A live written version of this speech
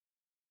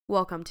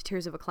Welcome to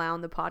Tears of a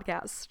Clown, the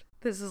podcast.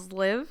 This is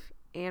Liv,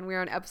 and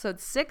we're on episode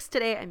 6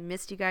 today. I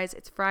missed you guys.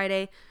 It's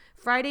Friday.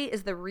 Friday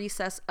is the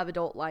recess of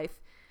adult life.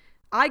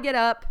 I get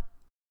up,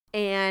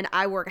 and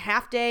I work a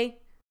half day,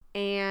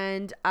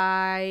 and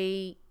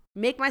I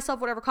make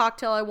myself whatever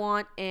cocktail I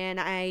want, and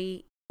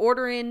I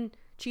order in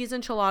cheese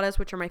enchiladas,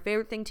 which are my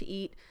favorite thing to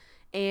eat,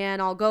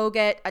 and I'll go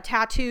get a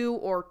tattoo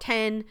or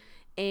 10,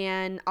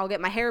 and I'll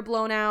get my hair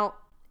blown out,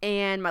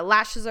 and my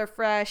lashes are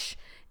fresh,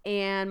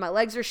 and my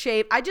legs are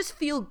shaved. I just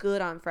feel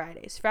good on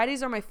Fridays.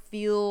 Fridays are my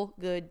feel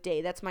good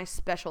day. That's my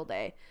special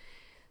day.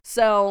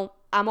 So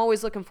I'm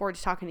always looking forward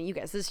to talking to you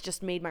guys. This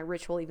just made my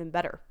ritual even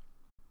better.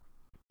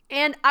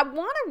 And I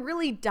want to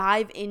really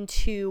dive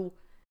into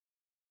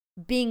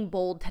being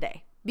bold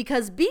today,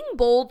 because being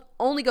bold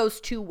only goes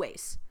two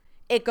ways.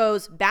 It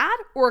goes bad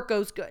or it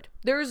goes good.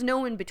 There is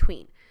no in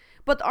between.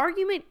 But the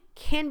argument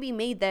can be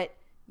made that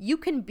you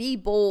can be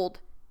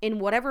bold in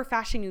whatever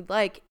fashion you'd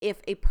like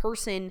if a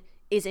person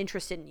is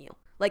interested in you.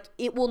 Like,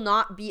 it will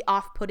not be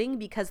off-putting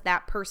because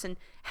that person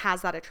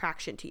has that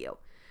attraction to you.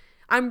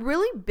 I'm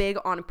really big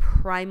on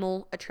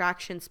primal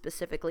attraction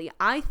specifically.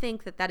 I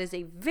think that that is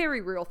a very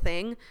real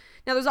thing.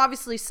 Now, there's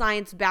obviously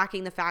science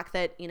backing the fact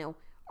that,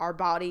 our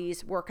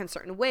bodies work in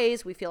certain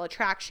ways. We feel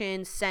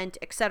attraction, scent,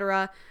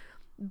 etc.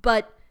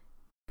 But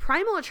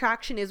primal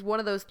attraction is one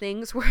of those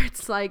things where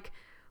it's like,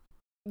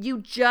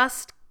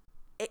 it's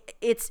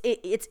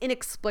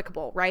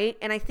inexplicable, right?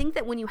 And I think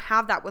that when you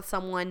have that with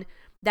someone,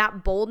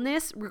 that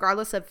boldness,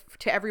 regardless of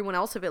to everyone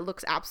else, if it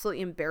looks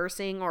absolutely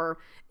embarrassing or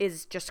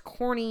is just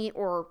corny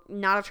or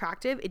not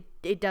attractive,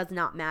 it does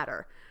not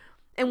matter.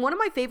 And one of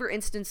my favorite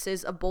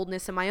instances of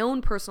boldness in my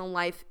own personal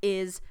life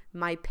is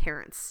my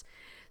parents.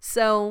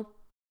 So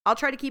I'll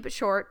try to keep it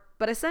short,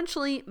 but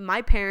essentially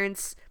my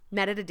parents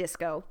met at a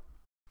disco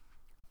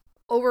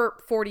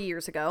over 40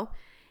 years ago,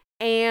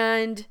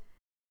 and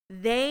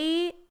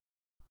they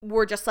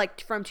were just like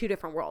from two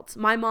different worlds.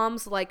 My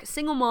mom's like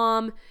single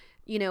mom,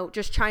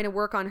 just trying to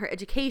work on her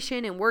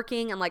education and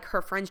working, and like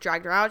her friends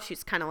dragged her out.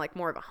 She's kind of like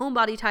more of a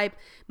homebody type.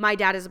 My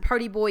dad is a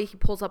party boy. He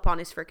pulls up on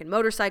his freaking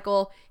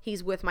motorcycle.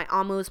 He's with my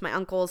amos, my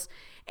uncles,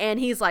 and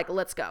he's like,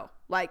 let's go.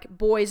 Like,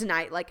 boys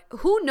night. Like,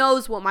 who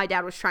knows what my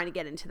dad was trying to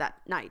get into that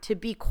night, to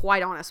be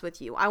quite honest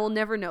with you. I will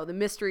never know the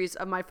mysteries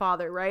of my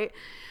father, right?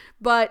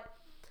 But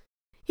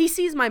he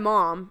sees my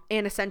mom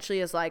and essentially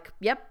is like,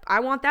 yep,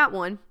 I want that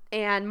one.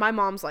 And my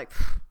mom's like,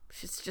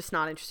 she's just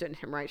not interested in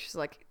him, right? She's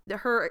like,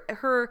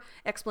 her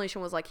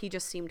explanation was like, he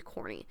just seemed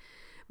corny.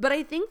 But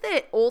I think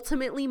that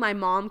ultimately my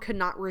mom could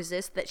not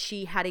resist that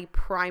she had a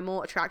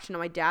primal attraction to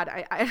my dad.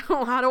 I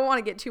don't want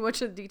to get too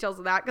much of the details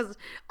of that because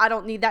I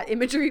don't need that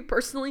imagery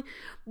personally.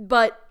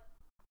 But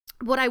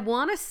what I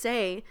want to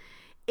say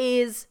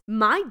is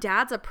my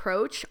dad's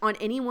approach on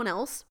anyone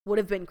else would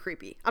have been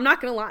creepy. I'm not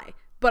going to lie.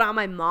 But on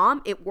my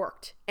mom, it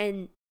worked.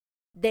 And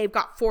they've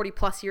got 40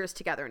 plus years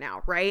together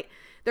now, right?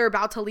 They're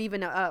about to leave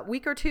in a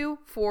week or two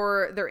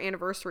for their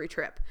anniversary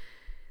trip.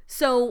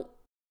 So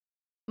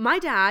my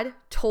dad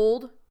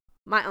told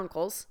my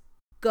uncles,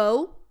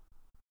 go,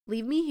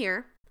 leave me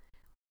here.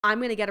 I'm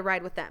going to get a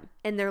ride with them.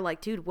 And they're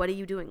like, dude, what are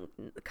you doing?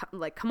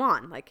 Like, come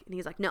on. Like, and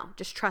he's like, no,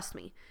 just trust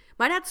me.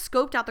 My dad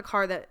scoped out the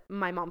car that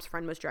my mom's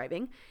friend was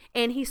driving,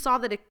 and he saw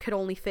that it could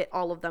only fit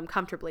all of them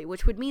comfortably,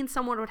 which would mean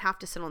someone would have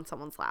to sit on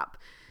someone's lap.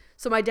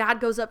 So my dad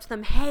goes up to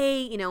them,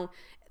 hey,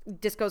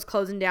 disco's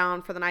closing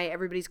down for the night.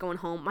 Everybody's going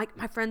home.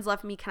 My friends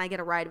left me. Can I get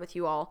a ride with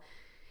you all?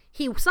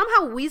 He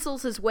somehow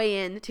weasels his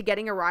way in to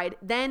getting a ride.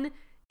 Then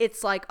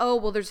it's like, oh,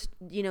 well,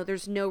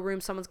 there's no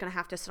room. Someone's going to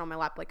have to sit on my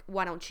lap. Like,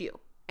 why don't you?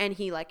 And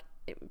he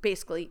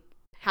basically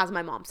has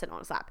my mom sit on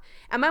his lap.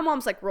 And my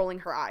mom's like rolling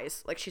her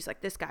eyes. Like, she's like,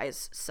 this guy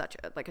is such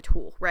a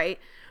tool, right?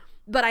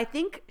 But I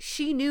think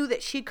she knew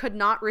that she could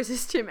not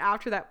resist him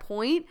after that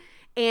point,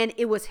 and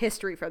it was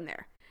history from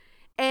there.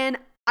 And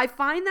I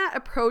find that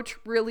approach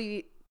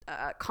really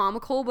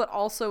comical, but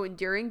also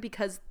endearing,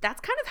 because that's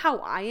kind of how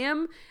I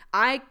am.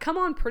 I come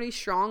on pretty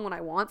strong when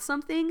I want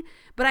something,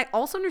 but I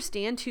also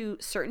understand to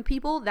certain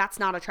people that's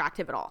not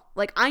attractive at all.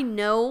 Like, I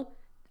know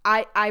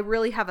I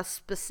really have a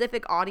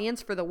specific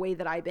audience for the way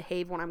that I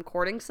behave when I'm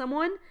courting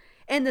someone.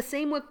 And the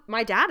same with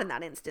my dad in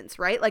that instance,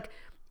 right? Like,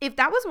 if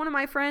that was one of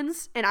my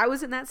friends and I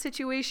was in that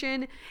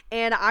situation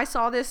and I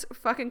saw this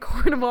fucking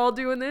cornball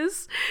doing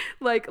this,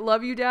 like,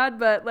 love you, dad,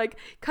 but like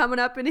coming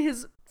up in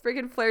his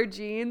freaking flared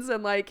jeans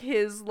and like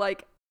his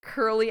like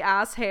curly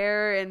ass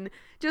hair and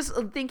just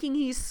thinking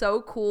he's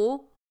so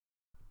cool,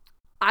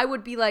 I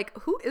would be like,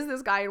 who is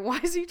this guy and why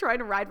is he trying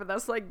to ride with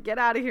us? Like, get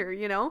out of here,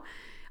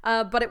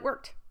 but it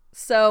worked.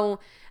 So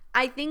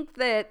I think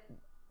that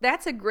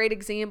that's a great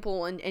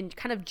example and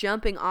kind of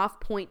jumping off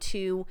point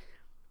to,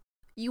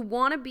 you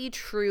want to be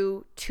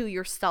true to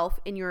yourself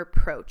in your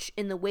approach,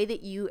 in the way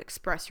that you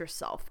express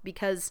yourself,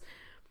 because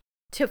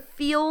to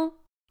feel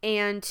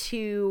and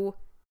to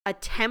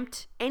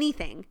attempt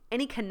anything,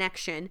 any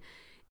connection,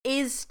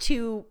 is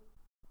to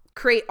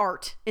create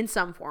art in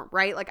some form,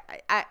 right? Like,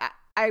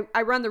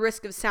 I run the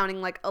risk of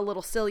sounding like a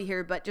little silly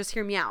here, but just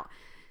hear me out.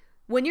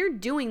 when you're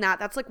doing that,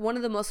 that's like one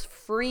of the most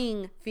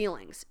freeing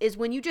feelings, is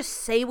when you just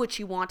say what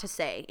you want to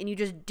say and you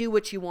just do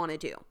what you want to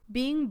do.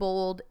 Being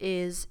bold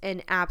is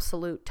an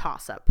absolute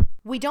toss-up.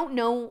 We don't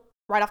know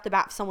right off the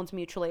bat if someone's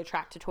mutually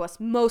attracted to us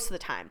most of the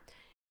time.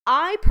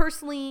 I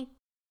personally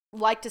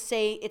like to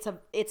say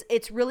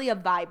it's really a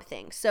vibe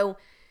thing. So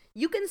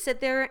you can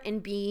sit there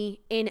and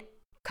be in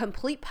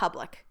complete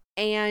public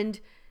and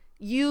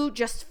you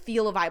just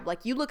feel a vibe.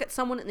 Like you look at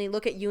someone and they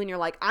look at you and you're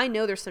like, I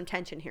know there's some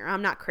tension here.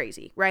 I'm not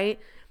crazy, right?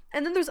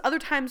 And then there's other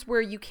times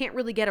where you can't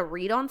really get a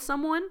read on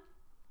someone.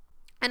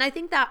 And I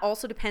think that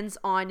also depends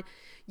on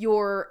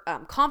your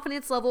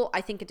confidence level.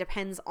 I think it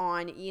depends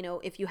on,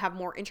 if you have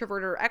more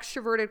introverted or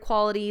extroverted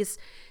qualities,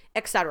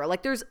 etc.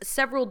 Like there's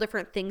several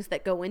different things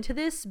that go into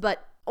this,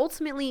 but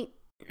ultimately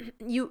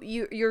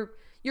you're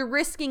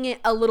risking it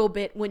a little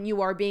bit when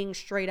you are being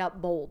straight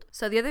up bold.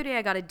 So the other day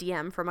I got a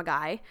DM from a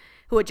guy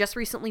who had just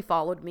recently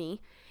followed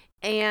me,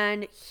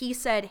 and he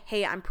said,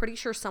 hey, I'm pretty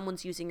sure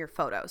someone's using your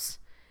photos.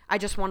 I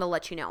just want to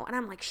let you know. And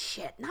I'm like,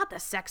 shit, not the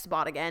sex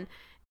bot again.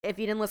 If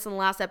you didn't listen to the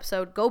last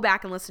episode, go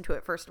back and listen to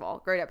it, first of all.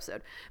 Great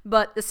episode.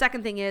 But the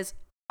second thing is,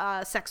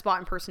 sex bot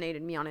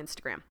impersonated me on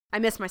Instagram. I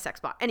missed my sex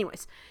bot.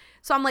 Anyways,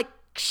 so I'm like,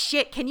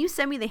 shit, can you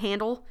send me the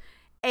handle?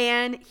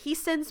 And he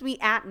sends me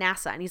at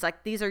NASA. And he's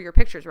like, these are your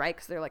pictures, right?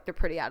 Because they're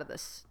pretty out of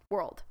this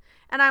world.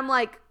 And I'm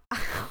like,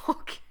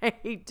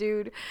 okay,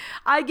 dude.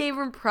 I gave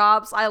him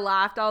props. I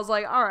laughed. I was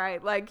like, all right,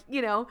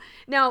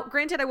 Now,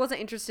 granted, I wasn't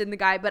interested in the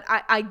guy, but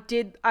I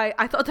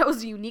thought that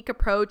was a unique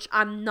approach.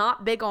 I'm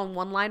not big on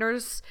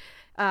one-liners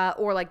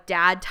or like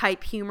dad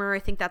type humor. I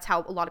think that's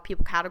how a lot of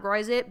people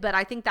categorize it. But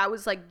I think that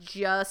was like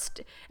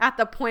just at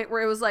the point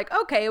where it was like,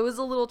 okay, it was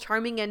a little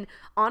charming. And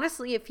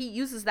honestly, if he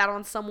uses that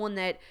on someone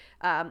that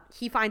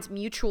he finds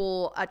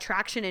mutual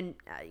attraction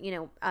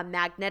and, a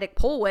magnetic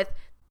pull with,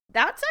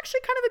 that's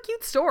actually kind of a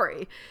cute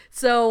story.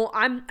 So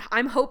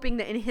I'm hoping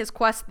that in his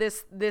quest,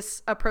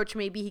 this approach,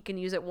 maybe he can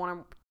use it one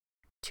or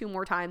two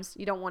more times.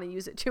 You don't want to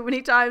use it too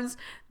many times,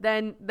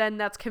 then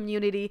that's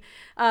community.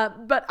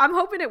 But I'm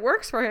hoping it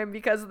works for him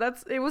because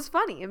it was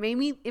funny. It made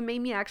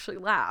me actually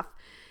laugh.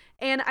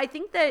 And I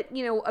think that,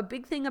 a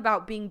big thing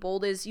about being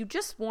bold is you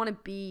just want to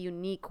be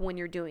unique when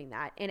you're doing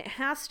that. And it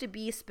has to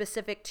be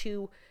specific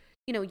to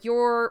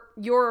your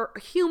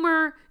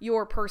humor,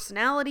 your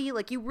personality.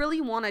 Like you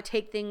really want to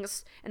take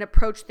things and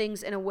approach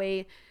things in a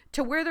way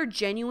to where they're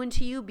genuine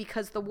to you,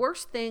 because the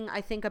worst thing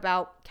I think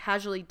about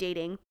casually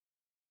dating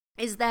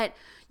is that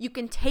you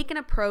can take an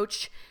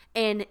approach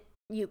and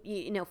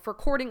for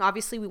courting,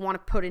 obviously we want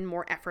to put in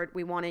more effort.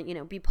 We want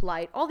to, be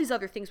polite, all these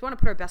other things. We want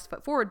to put our best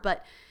foot forward.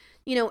 But,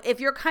 if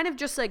you're kind of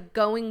just like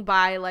going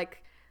by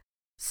like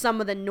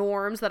some of the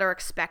norms that are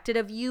expected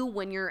of you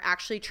when you're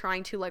actually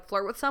trying to like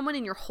flirt with someone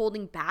and you're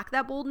holding back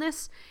that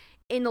boldness,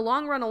 in the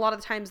long run, a lot of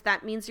the times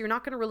that means you're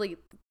not going to really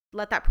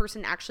let that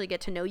person actually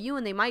get to know you,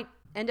 and they might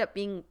end up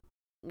being,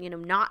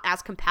 not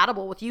as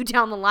compatible with you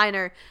down the line,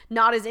 or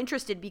not as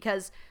interested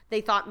because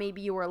they thought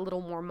maybe you were a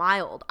little more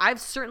mild.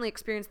 I've certainly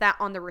experienced that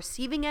on the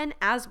receiving end,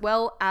 as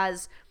well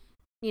as,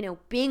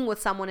 being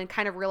with someone and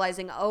kind of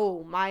realizing,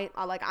 oh,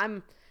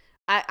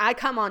 I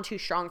come on too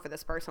strong for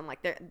this person.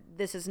 Like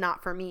this is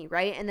not for me,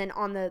 right? And then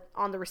on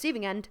the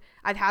receiving end,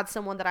 I've had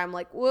someone that I'm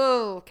like,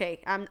 whoa, okay,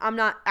 I'm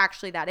not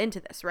actually that into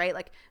this, right?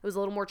 Like it was a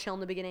little more chill in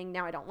the beginning.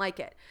 Now I don't like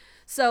it.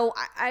 So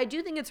I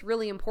do think it's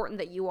really important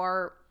that you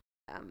are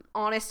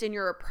honest in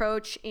your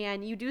approach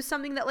and you do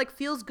something that like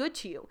feels good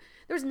to you.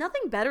 There's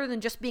nothing better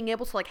than just being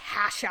able to like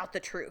hash out the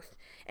truth.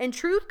 And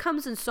truth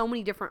comes in so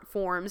many different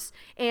forms.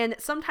 And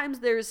sometimes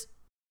there's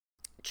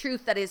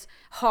truth that is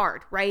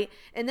hard, right?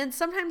 And then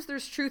sometimes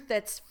there's truth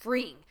that's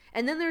freeing.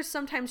 And then there's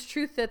sometimes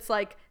truth that's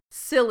like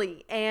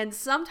silly. And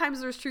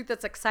sometimes there's truth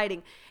that's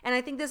exciting. And I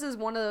think this is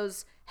one of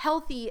those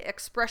healthy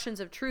expressions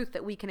of truth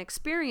that we can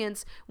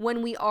experience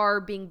when we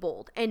are being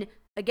bold. And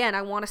again,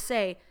 I want to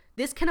say,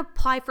 this can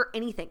apply for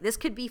anything. This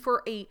could be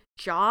for a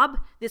job.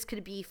 This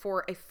could be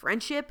for a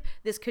friendship.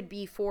 This could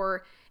be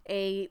for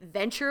a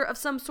venture of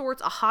some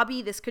sorts, a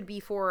hobby. This could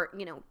be for,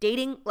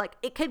 dating. Like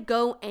it could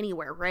go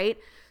anywhere, right?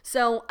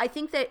 So I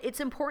think that it's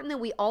important that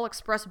we all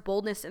express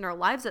boldness in our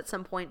lives at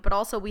some point, but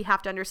also we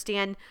have to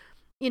understand,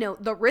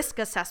 the risk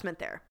assessment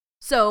there.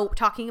 So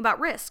talking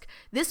about risk,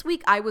 this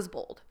week I was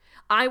bold.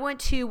 I went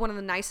to one of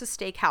the nicest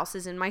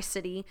steakhouses in my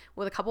city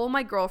with a couple of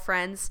my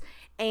girlfriends,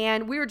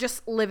 and we were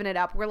just living it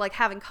up. We're like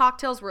having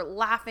cocktails, we're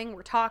laughing,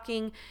 we're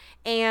talking,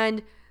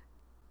 and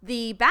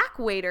the back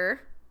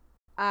waiter,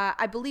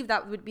 I believe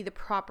that would be the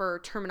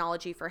proper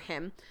terminology for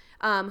him,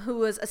 who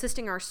was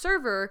assisting our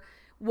server,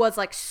 was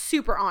like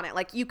super on it.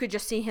 Like you could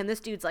just see him.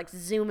 This dude's like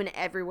zooming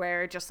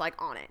everywhere, just like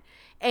on it.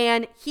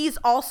 And he's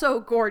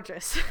also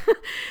gorgeous.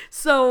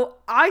 So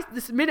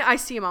this minute I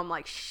see him, I'm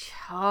like,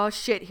 oh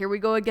shit, here we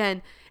go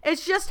again.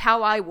 It's just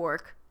how I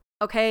work.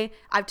 Okay.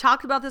 I've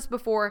talked about this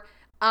before.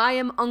 I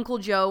am Uncle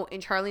Joe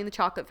in Charlie and the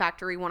Chocolate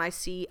Factory when I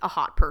see a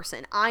hot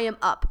person. I am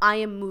up. I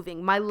am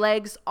moving. My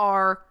legs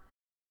are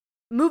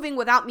moving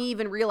without me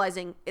even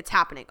realizing it's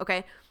happening.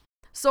 Okay.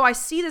 So I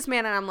see this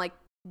man and I'm like,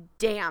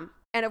 damn,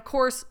 And of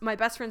course, my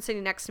best friend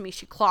sitting next to me,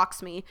 she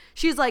clocks me.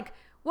 She's like,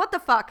 what the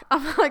fuck?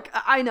 I'm like,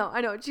 I know.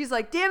 She's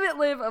like, damn it,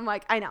 Liv. I'm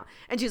like, I know.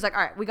 And she's like,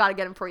 all right, we got to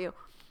get him for you.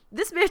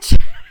 This bitch,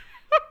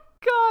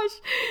 gosh,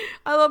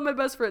 I love my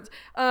best friends.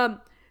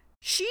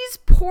 She's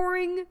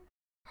pouring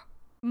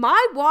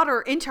my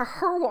water into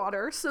her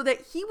water so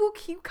that he will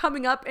keep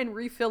coming up and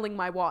refilling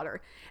my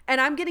water. And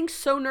I'm getting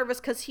so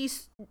nervous because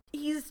he's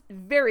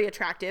very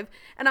attractive.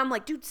 And I'm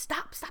like, dude,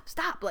 stop.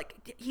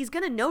 Like, he's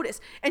going to notice.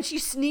 And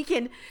she's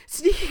sneaking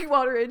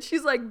water in.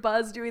 She's like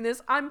Buzz doing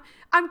this. I'm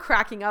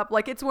cracking up.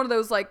 Like, it's one of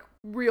those like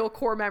real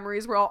core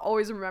memories where I'll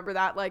always remember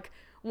that. Like,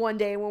 one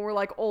day when we're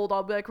like old,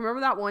 I'll be like,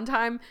 remember that one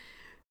time?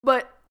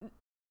 But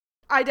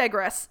I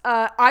digress.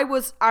 I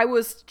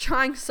was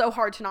trying so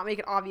hard to not make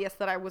it obvious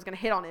that I was going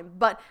to hit on him,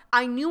 but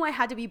I knew I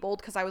had to be bold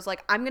because I was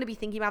like, I'm going to be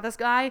thinking about this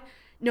guy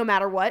no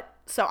matter what.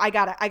 So I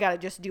gotta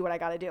just do what I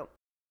gotta do.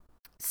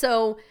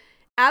 So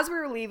as we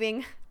were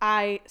leaving,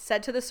 I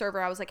said to the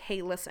server, I was like,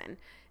 hey, listen,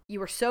 you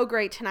were so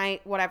great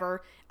tonight,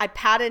 whatever. I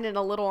patted it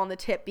a little on the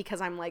tip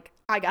because I'm like,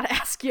 I gotta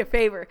ask you a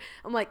favor.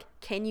 I'm like,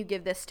 can you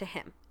give this to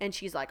him? And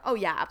she's like, oh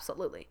yeah,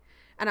 absolutely.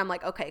 And I'm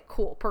like, okay,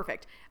 cool,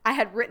 perfect. I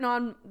had written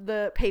on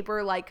the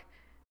paper, like,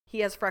 he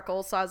has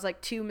freckles. So I was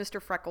like, to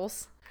Mr.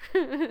 Freckles.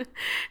 And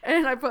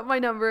I put my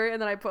number and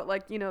then I put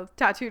like,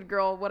 tattooed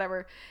girl,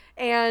 whatever.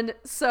 And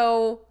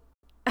so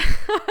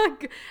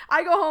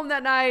I go home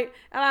that night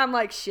and I'm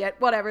like, shit,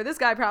 whatever. This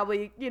guy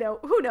probably,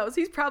 who knows?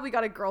 He's probably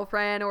got a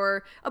girlfriend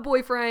or a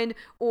boyfriend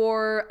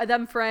or a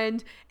them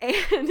friend.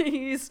 And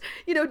he's,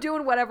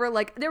 doing whatever.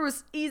 Like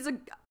he's a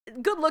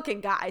good looking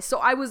guy. So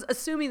I was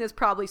assuming this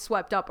probably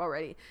swept up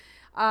already.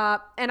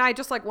 And I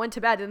just like went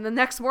to bed, and the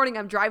next morning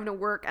I'm driving to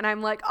work and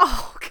I'm like,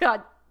 oh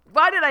God,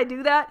 why did I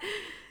do that?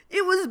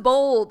 It was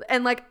bold.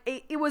 And like,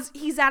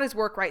 he's at his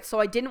work, right? So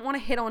I didn't want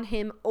to hit on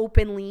him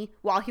openly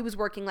while he was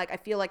working. Like, I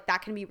feel like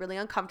that can be really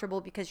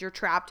uncomfortable because you're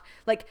trapped.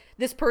 Like,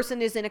 this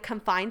person is in a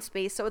confined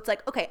space. So it's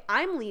like, okay,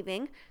 I'm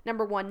leaving,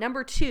 number one.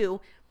 Number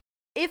two,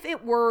 if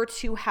it were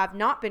to have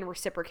not been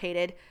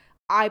reciprocated,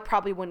 I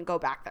probably wouldn't go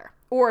back there.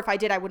 Or if I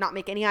did, I would not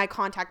make any eye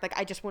contact. Like,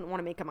 I just wouldn't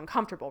want to make him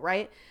uncomfortable,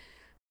 right?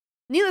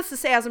 Needless to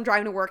say, as I'm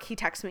driving to work, he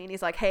texts me and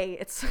he's like, hey,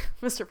 it's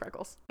Mr.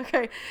 Freckles.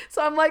 Okay.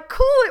 So I'm like,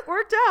 cool, it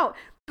worked out.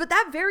 But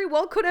that very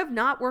well could have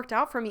not worked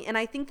out for me. And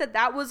I think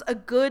that was a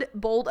good,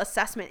 bold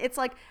assessment. It's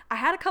like, I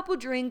had a couple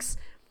drinks.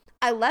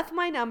 I left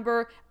my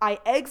number. I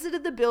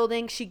exited the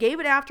building. She gave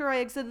it after I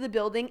exited the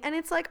building. And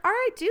it's like, all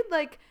right, dude,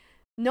 like,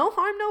 no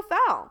harm, no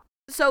foul.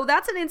 So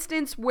that's an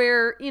instance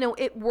where,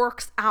 it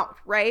works out,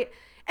 right?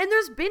 And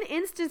there's been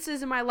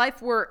instances in my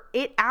life where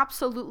it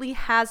absolutely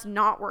has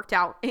not worked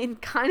out. In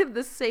kind of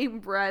the same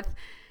breath,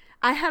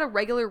 I had a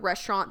regular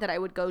restaurant that I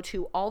would go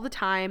to all the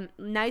time,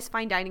 nice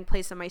fine dining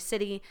place in my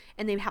city,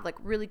 and they have like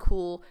really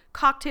cool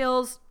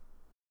cocktails.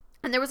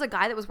 And there was a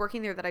guy that was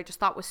working there that I just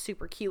thought was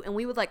super cute. And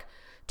we would like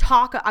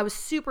talk. I was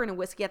super into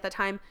whiskey at the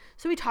time.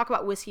 So we talk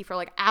about whiskey for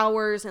like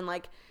hours, and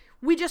like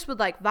we just would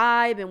like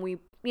vibe, and we,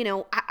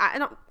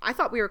 I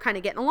thought we were kind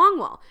of getting along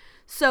well.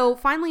 So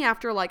finally,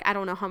 after like, I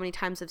don't know how many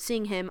times of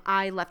seeing him,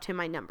 I left him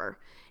my number,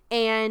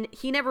 and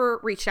he never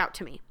reached out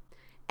to me.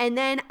 And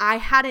then I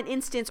had an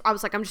instance, I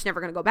was like, I'm just never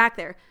going to go back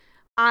there.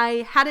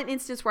 I had an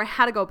instance where I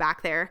had to go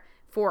back there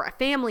for a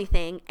family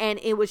thing. And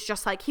it was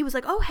just like, he was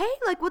like, oh, hey,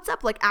 like, what's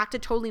up? Like,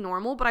 acted totally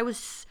normal. But I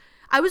was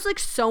like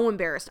so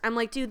embarrassed. I'm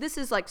like, dude, this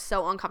is like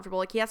so uncomfortable.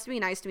 Like, he has to be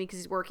nice to me because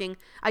he's working.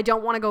 I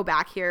don't want to go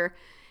back here.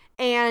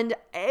 And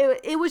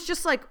it was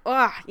just like,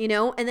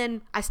 and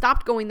then I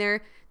stopped going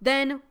there.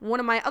 Then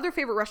one of my other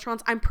favorite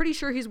restaurants, I'm pretty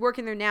sure he's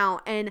working there now.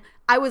 And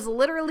I was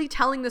literally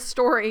telling the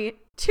story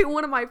to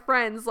one of my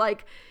friends,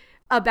 like,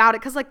 about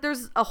it. Cause like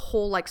there's a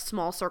whole like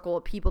small circle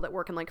of people that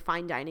work in like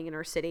fine dining in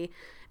our city.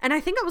 And I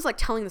think I was like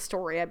telling the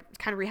story, I'm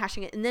kind of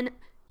rehashing it. And then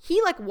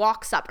he like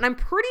walks up, and I'm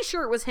pretty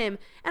sure it was him.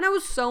 And I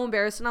was so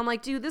embarrassed. And I'm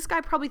like, dude, this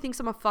guy probably thinks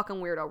I'm a fucking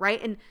weirdo,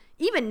 right? And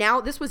even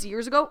now, this was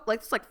years ago,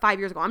 like it's like 5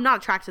 years ago. I'm not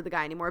attracted to the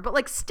guy anymore, but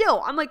like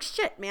still, I'm like,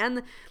 shit,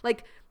 man.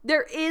 Like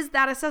there is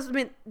that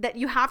assessment that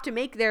you have to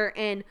make there.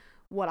 And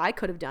what I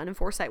could have done in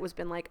foresight was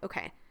been like,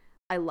 okay,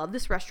 I love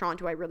this restaurant.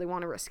 Do I really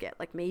want to risk it?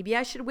 Like maybe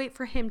I should wait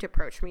for him to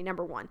approach me.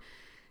 Number one,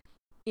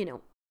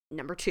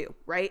 number two,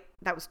 right?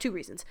 That was 2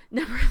 reasons.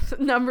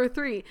 Number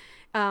three,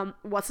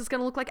 what's this going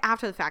to look like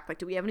after the fact? Like,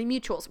 do we have any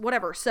mutuals?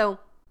 Whatever. So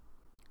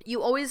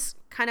you always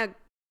kind of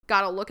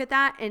got to look at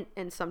that.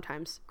 And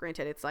sometimes,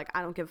 granted, it's like,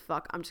 I don't give a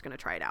fuck. I'm just going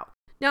to try it out.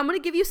 Now, I'm going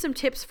to give you some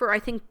tips for, I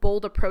think,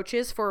 bold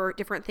approaches for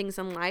different things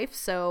in life.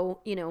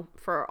 So,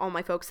 for all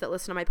my folks that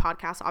listen to my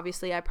podcast,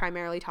 obviously, I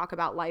primarily talk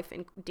about life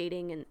and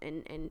dating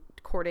and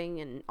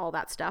courting and all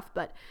that stuff.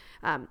 But,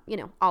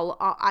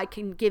 I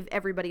can give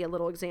everybody a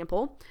little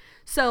example.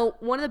 So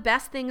one of the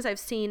best things I've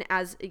seen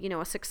as,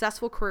 a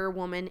successful career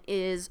woman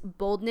is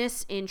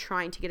boldness in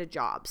trying to get a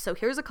job. So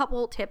here's a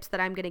couple tips that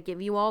I'm going to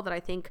give you all that I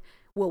think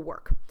will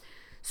work.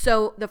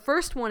 So the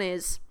first one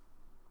is,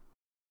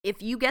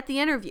 if you get the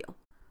interview,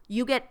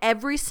 you get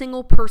every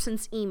single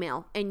person's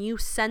email and you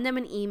send them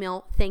an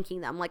email thanking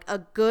them, like a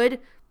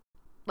good,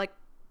 like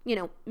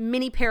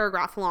mini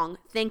paragraph long,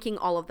 thanking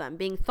all of them,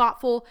 being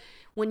thoughtful.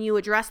 When you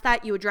address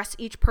that, you address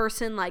each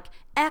person like,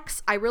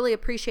 X, I really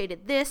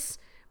appreciated this,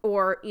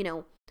 or,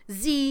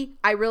 Z,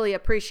 I really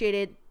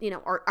appreciated,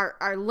 or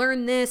I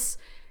learned this.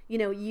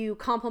 You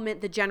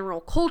compliment the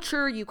general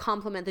culture, you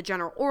compliment the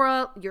general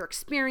aura, your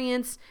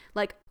experience,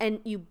 like, and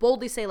you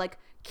boldly say like,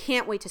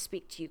 can't wait to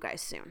speak to you guys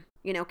soon.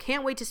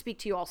 Can't wait to speak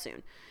to you all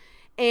soon.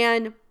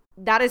 And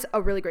that is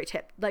a really great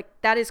tip. Like,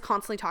 that is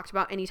constantly talked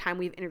about anytime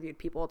we've interviewed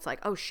people. It's like,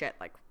 oh shit,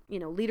 like,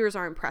 leaders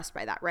are impressed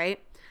by that, right?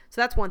 So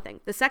that's one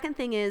thing. The second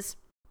thing is,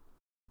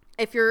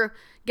 if you're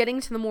getting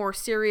to the more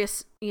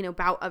serious,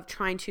 bout of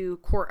trying to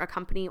court a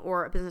company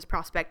or a business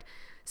prospect,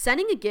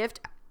 sending a gift,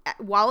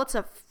 while it's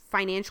a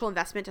financial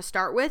investment to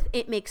start with,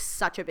 it makes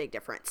such a big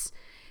difference.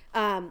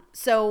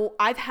 So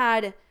I've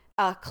had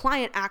a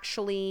client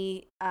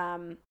actually,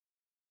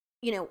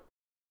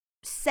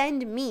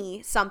 send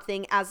me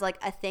something as like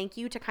a thank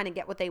you to kind of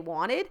get what they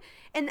wanted.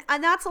 And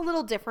that's a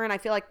little different. I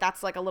feel like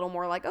that's like a little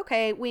more like,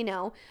 okay, we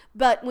know.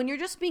 But when you're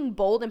just being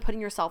bold and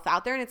putting yourself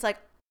out there, and it's like,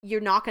 you're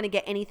not going to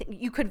get anything.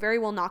 You could very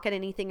well not get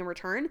anything in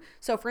return.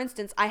 So for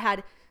instance, I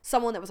had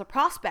someone that was a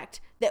prospect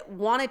that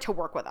wanted to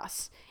work with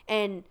us,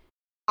 and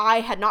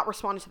I had not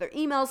responded to their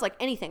emails, like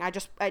anything. I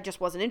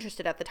just wasn't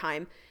interested at the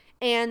time.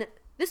 And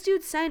this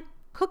dude sent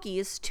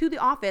cookies to the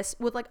office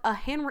with like a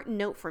handwritten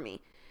note for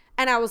me.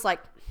 And I was like,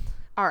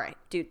 all right,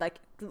 dude, like,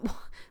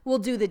 we'll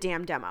do the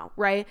damn demo,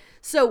 right?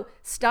 So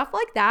stuff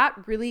like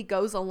that really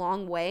goes a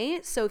long way.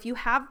 So if you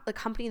have a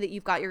company that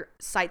you've got your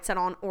sights set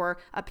on, or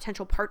a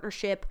potential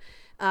partnership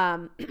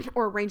or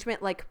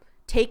arrangement, like,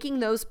 taking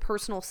those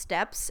personal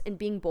steps and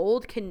being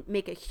bold can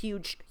make a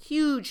huge,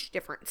 huge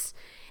difference.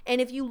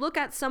 And if you look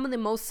at some of the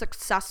most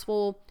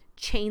successful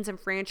chains and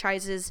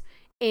franchises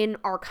in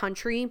our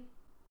country,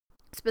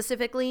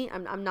 specifically,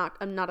 I'm not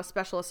a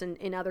specialist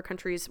in other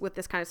countries with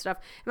this kind of stuff.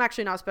 I'm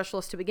actually not a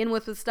specialist to begin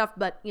with stuff,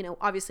 but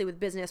obviously with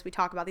business, we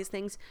talk about these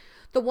things.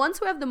 The ones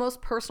who have the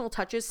most personal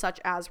touches,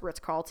 such as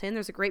Ritz-Carlton,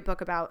 there's a great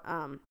book about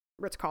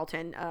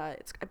Ritz-Carlton. I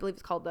believe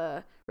it's called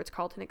the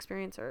Ritz-Carlton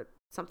Experience or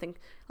something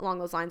along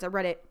those lines. I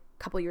read it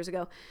a couple years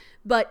ago,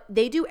 but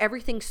they do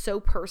everything so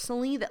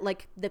personally that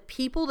like the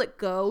people that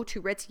go to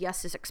Ritz,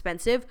 yes, it's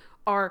expensive,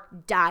 are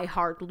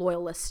diehard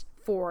loyalists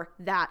for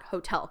that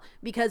hotel,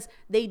 because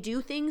they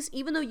do things,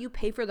 even though you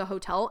pay for the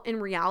hotel, in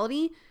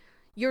reality,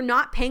 you're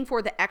not paying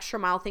for the extra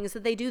mile things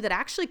that they do that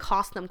actually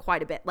cost them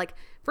quite a bit. Like,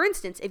 for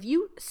instance, if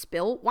you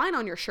spill wine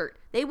on your shirt,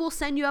 they will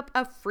send you up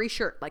a free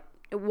shirt, like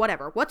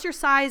whatever, what's your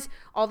size,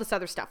 all this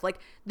other stuff. Like,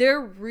 they're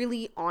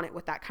really on it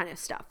with that kind of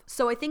stuff.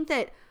 So I think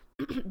that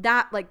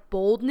that like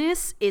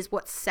boldness is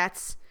what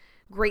sets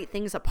great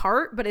things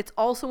apart, but it's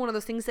also one of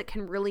those things that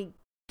can really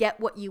get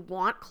what you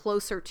want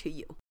closer to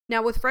you.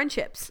 Now with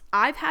friendships,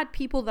 I've had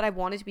people that I've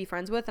wanted to be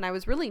friends with, and I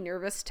was really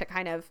nervous to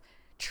kind of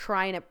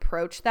try and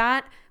approach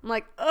that. I'm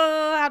like,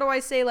 how do I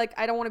say, like,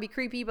 I don't want to be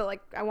creepy, but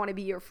like, I want to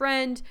be your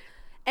friend.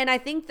 And I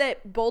think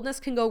that boldness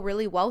can go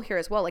really well here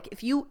as well. Like,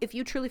 if you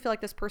truly feel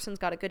like this person's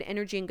got a good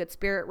energy and good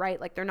spirit, right?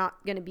 Like, they're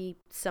not going to be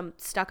some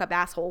stuck up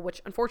asshole,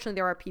 which unfortunately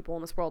there are people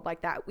in this world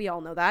like that. We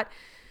all know that.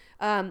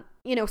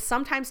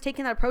 Sometimes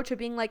taking that approach of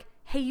being like,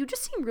 hey, you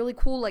just seem really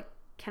cool. Like,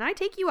 can I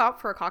take you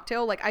out for a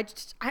cocktail? Like,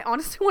 I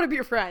honestly want to be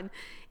your friend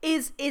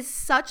is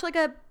such like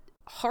a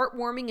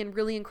heartwarming and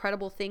really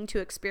incredible thing to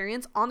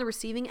experience on the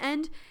receiving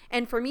end.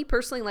 And for me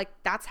personally, like,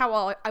 that's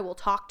how I will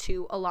talk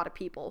to a lot of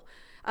people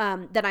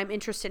that I'm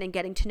interested in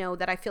getting to know,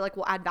 that I feel like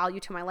will add value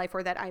to my life,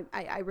 or that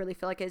I really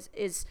feel like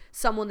is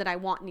someone that I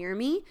want near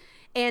me.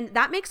 And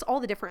that makes all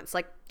the difference.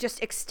 Like,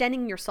 just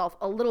extending yourself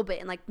a little bit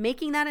and like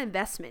making that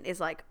investment is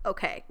like,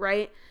 okay,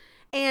 right?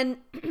 And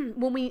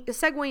when we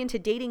segue into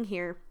dating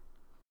here,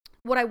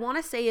 what I want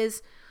to say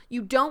is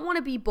you don't want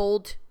to be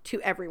bold to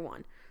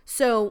everyone.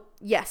 So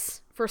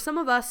yes, for some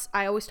of us,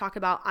 I always talk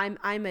about I'm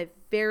a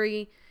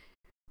very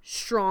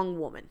strong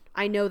woman.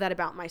 I know that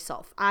about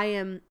myself. I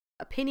am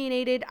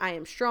opinionated, I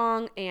am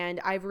strong, and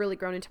I've really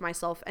grown into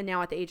myself. And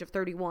now at the age of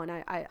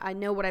 31, I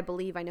know what I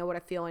believe, I know what I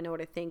feel, I know what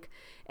I think.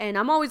 And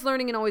I'm always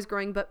learning and always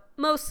growing, but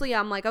mostly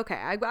I'm like, okay,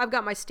 I've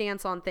got my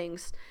stance on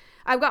things.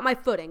 I've got my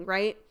footing,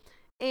 right?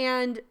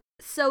 And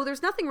so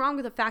there's nothing wrong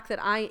with the fact that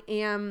I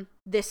am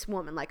this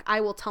woman. Like,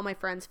 I will tell my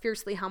friends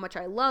fiercely how much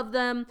I love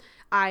them.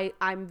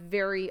 I'm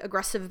very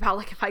aggressive about,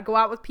 like, if I go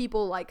out with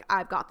people, like,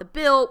 I've got the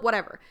bill,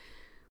 whatever.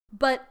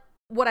 But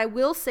what I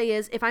will say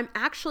is, if I'm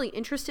actually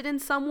interested in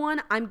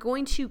someone, I'm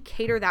going to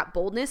cater that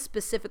boldness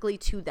specifically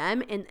to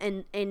them and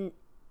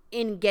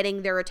in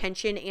getting their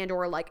attention and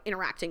or like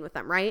interacting with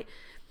them, right?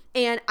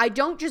 And I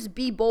don't just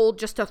be bold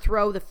just to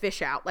throw the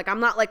fish out. Like, I'm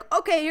not like,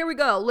 okay, here we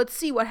go, let's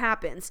see what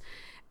happens.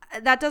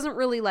 That doesn't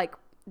really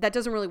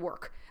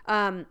work.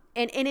 And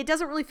it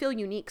doesn't really feel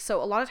unique.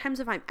 So a lot of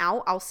times if I'm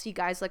out, I'll see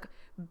guys like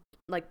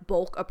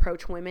bulk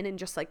approach women and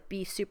just like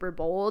be super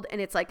bold. And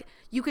it's like,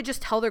 you could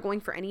just tell they're going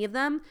for any of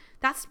them.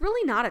 That's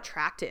really not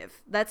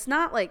attractive. That's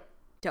not like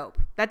dope.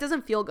 That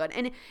doesn't feel good.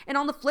 And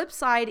on the flip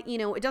side,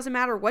 it doesn't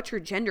matter what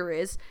your gender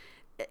is.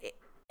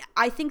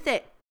 I think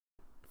that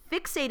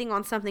fixating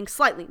on something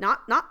slightly,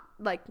 not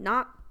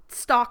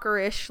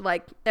stalker-ish,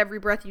 like every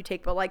breath you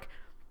take, but like,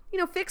 you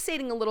know,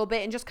 fixating a little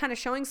bit and just kind of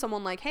showing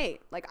someone like, hey,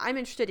 like I'm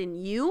interested in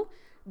you,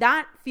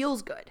 that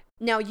feels good.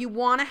 Now you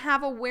want to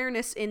have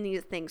awareness in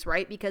these things,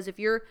 right? Because if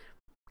you're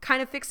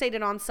kind of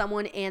fixated on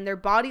someone and their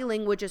body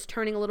language is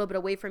turning a little bit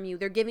away from you,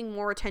 they're giving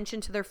more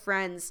attention to their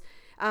friends,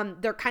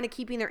 they're kind of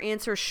keeping their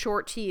answers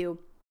short to you,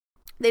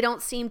 they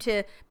don't seem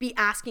to be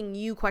asking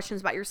you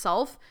questions about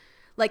yourself.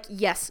 Like,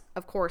 yes,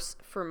 of course,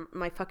 for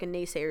my fucking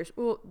naysayers,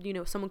 well, you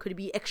know, someone could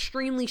be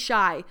extremely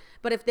shy,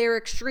 but if they're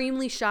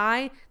extremely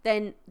shy,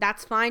 then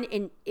that's fine.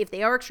 And if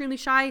they are extremely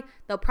shy,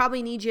 they'll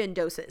probably need you in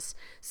doses.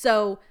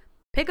 So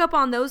pick up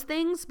on those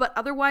things, but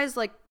otherwise,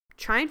 like,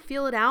 try and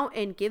feel it out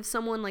and give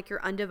someone like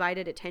your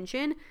undivided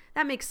attention.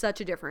 That makes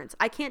such a difference.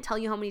 I can't tell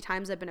you how many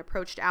times I've been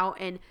approached out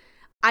and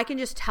I can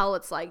just tell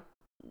it's like,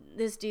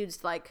 this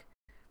dude's like,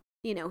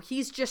 you know,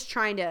 he's just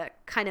trying to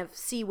kind of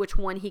see which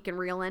one he can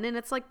reel in. And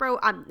it's like, bro,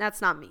 that's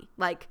not me.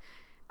 Like,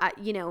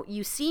 you know,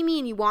 you see me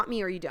and you want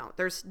me or you don't.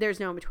 There's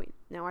no in between.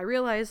 Now, I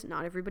realize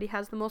not everybody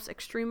has the most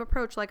extreme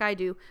approach like I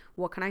do.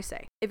 What can I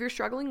say? If you're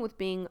struggling with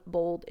being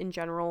bold in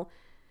general,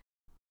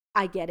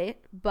 I get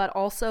it. But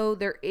also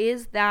there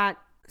is that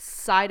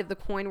side of the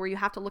coin where you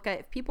have to look at,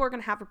 if people are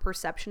going to have a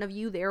perception of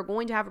you, they are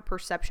going to have a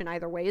perception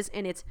either ways.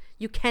 And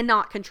you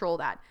cannot control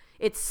that.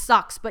 It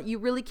sucks, but you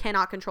really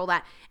cannot control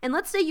that. And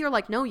let's say you're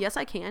like, no, yes,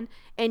 I can.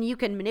 And you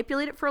can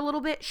manipulate it for a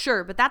little bit.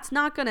 Sure. But that's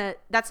not going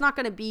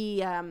to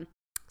be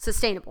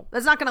sustainable.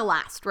 That's not going to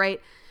last. Right.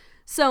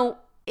 So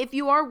if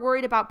you are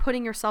worried about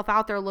putting yourself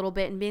out there a little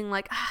bit and being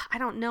like, I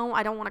don't know,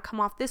 I don't want to come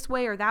off this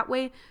way or that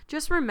way.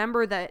 Just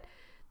remember that,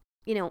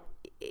 you know,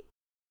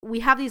 we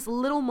have these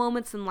little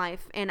moments in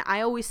life. And I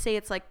always say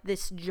it's like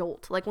this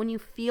jolt. Like when you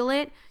feel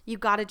it, you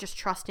got to just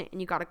trust it and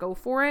you got to go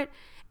for it.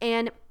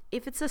 And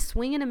if it's a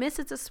swing and a miss,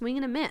 it's a swing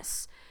and a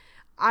miss.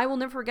 I will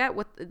never forget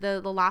with the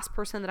last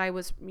person that I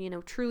was, you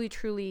know, truly,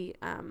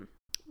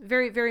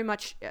 very, very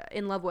much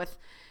in love with.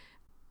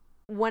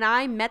 When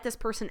I met this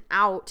person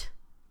out,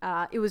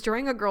 it was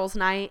during a girls'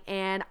 night,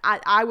 and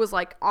I was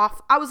like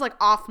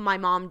off my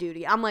mom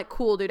duty. I'm like,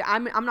 cool, dude.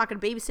 I'm not gonna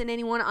babysit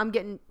anyone. I'm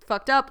getting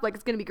fucked up. Like,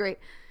 it's gonna be great.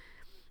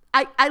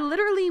 I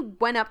literally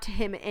went up to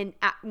him and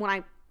when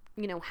I,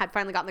 you know, had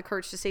finally gotten the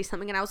courage to say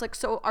something, and I was like,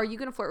 so are you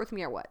gonna flirt with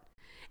me or what?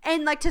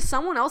 And like to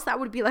someone else that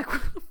would be like,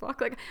 what the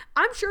fuck? Like,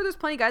 I'm sure there's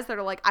plenty of guys that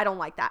are like, I don't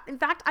like that. In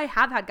fact, I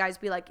have had guys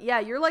be like, yeah,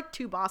 you're like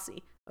too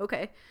bossy.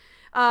 Okay.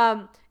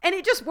 And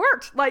it just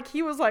worked. Like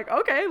he was like,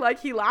 okay, like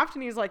he laughed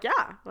and he's like,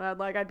 yeah,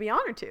 like I'd be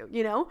honored to,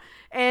 you know?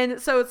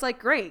 And so it's like,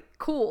 great,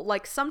 cool.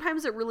 Like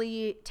sometimes it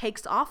really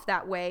takes off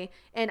that way.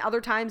 And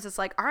other times it's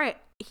like, all right,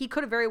 he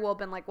could have very well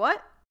been like,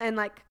 what? And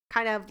like,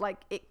 kind of like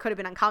it could have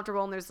been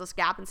uncomfortable and there's this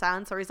gap in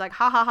silence, or he's like,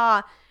 ha ha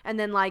ha. And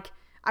then like,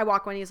 I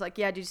walk away and he's like,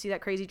 yeah, did you see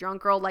that crazy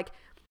drunk girl? Like,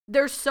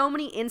 there's so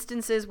many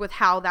instances with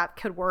how that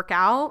could work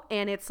out.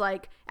 And it's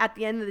like, at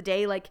the end of the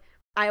day, like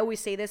I always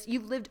say this,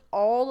 you've lived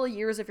all the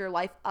years of your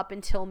life up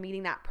until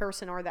meeting that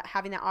person or that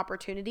having that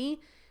opportunity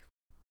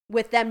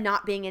with them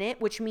not being in it,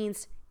 which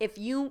means if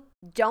you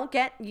don't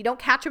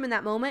catch them in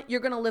that moment, you're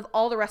going to live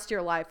all the rest of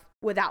your life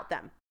without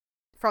them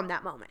from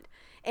that moment.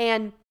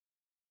 And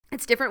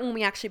it's different when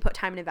we actually put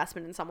time and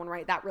investment in someone,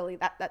 right?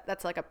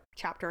 That's like a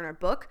chapter in our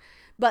book.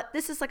 But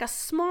this is like a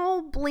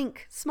small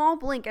blink.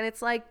 And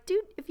it's like,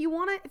 dude, if you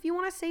want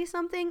to say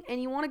something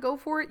and you want to go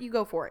for it, you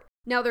go for it.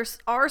 Now,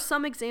 are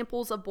some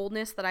examples of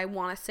boldness that I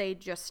want to say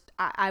just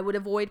I would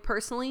avoid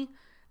personally.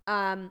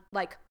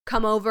 Like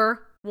come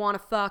over, want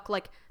to fuck,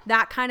 like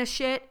that kind of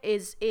shit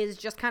is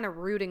just kind of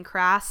rude and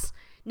crass.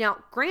 Now,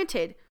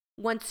 granted,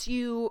 once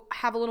you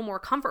have a little more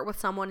comfort with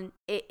someone,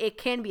 it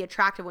can be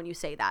attractive when you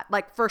say that.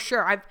 Like for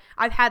sure,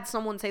 I've had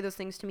someone say those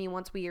things to me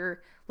once we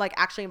are like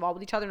actually involved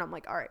with each other, and I'm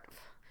like, all right,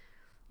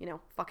 you know,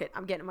 fuck it,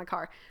 I'm getting in my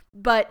car.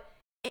 But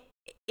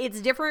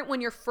it's different when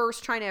you're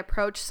first trying to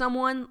approach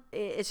someone.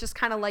 It's just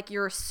kind of like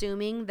you're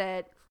assuming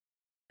that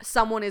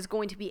someone is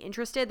going to be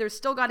interested. There's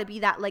still got to be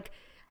that like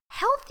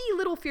healthy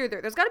little fear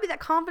there. There's got to be that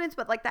confidence,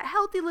 but like that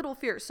healthy little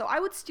fear. So I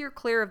would steer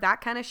clear of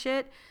that kind of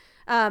shit.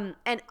 And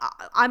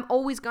I'm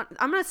going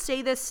to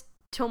say this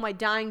till my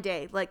dying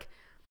day. Like,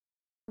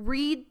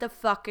 read the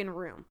fucking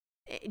room.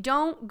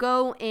 Don't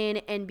go in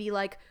and be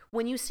like,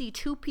 when you see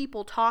two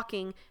people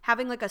talking,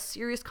 having like a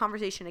serious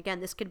conversation. Again,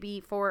 this could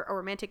be for a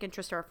romantic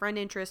interest or a friend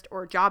interest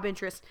or a job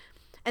interest.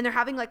 And they're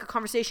having like a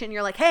conversation. And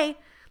you're like, hey,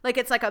 like,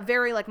 it's like a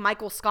very like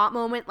Michael Scott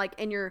moment. Like,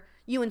 and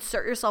you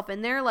insert yourself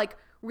in there. Like,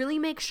 really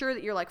make sure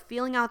that you're like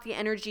feeling out the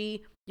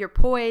energy, you're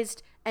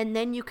poised, and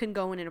then you can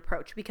go in and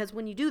approach. Because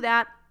when you do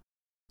that,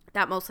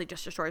 that mostly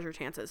just destroys your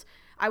chances.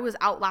 I was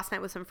out last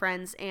night with some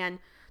friends, and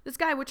this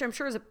guy, which I'm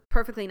sure is a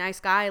perfectly nice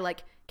guy,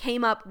 like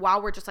came up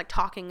while we're just like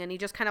talking, and he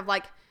just kind of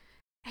like,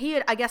 he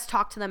had, I guess,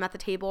 talked to them at the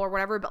table or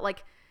whatever, but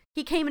like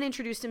he came and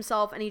introduced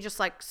himself, and he just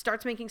like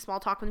starts making small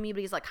talk with me,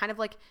 but he's like kind of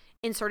like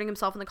inserting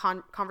himself in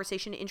the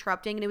conversation,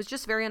 interrupting, and it was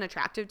just very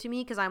unattractive to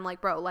me because I'm like,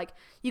 bro, like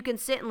you can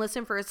sit and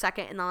listen for a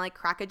second and then like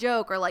crack a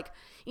joke or like,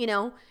 you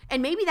know,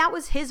 and maybe that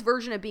was his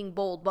version of being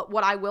bold. But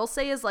what I will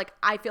say is like,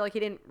 I feel like he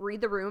didn't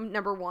read the room,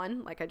 number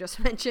one, like I just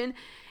mentioned,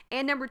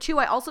 and number two,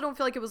 I also don't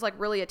feel like it was like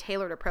really a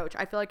tailored approach.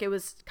 I feel like it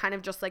was kind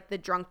of just like the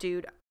drunk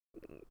dude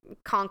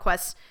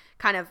conquest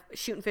kind of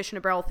shooting fish in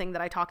a barrel thing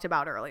that I talked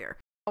about earlier.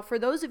 For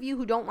those of you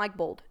who don't like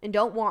bold and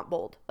don't want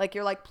bold, like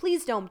you're like,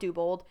 please don't do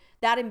bold,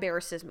 that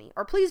embarrasses me,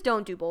 or please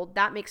don't do bold,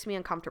 that makes me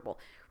uncomfortable,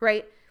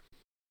 right?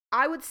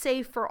 I would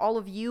say for all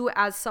of you,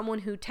 as someone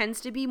who tends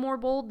to be more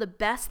bold, the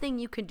best thing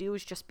you can do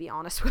is just be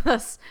honest with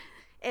us.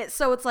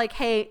 So it's like,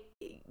 hey,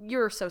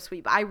 you're so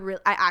sweet, but I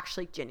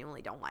actually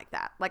genuinely don't like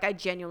that. Like I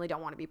genuinely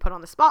don't want to be put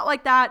on the spot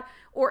like that,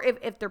 or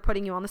if they're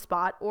putting you on the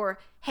spot, or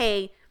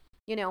hey,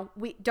 you know,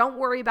 we don't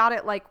worry about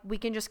it, like we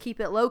can just keep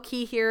it low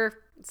key here.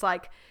 It's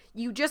like,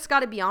 you just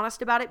got to be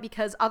honest about it,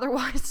 because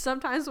otherwise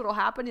sometimes what'll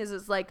happen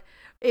is like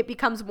it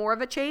becomes more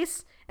of a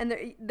chase,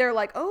 and they're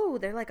like, oh,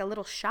 they're like a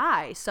little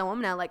shy, so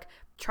I'm gonna like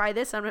try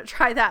this, I'm gonna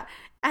try that,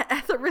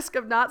 at the risk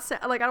of not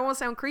like, I don't want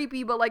to sound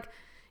creepy, but like,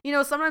 you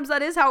know, sometimes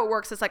that is how it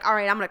works. It's like, all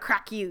right, I'm gonna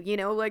crack you, you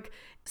know, like,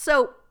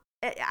 so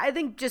I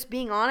think just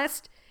being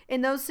honest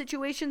in those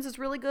situations is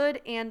really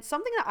good. And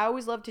something that I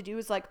always love to do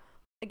is like,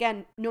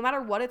 again, no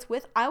matter what it's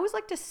with, I always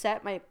like to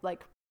set my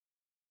like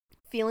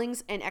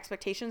feelings and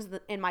expectations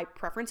and my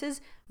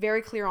preferences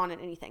very clear on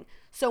anything.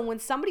 So when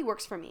somebody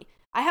works for me,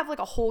 I have like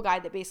a whole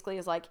guide that basically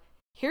is like,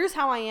 here's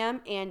how I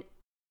am, and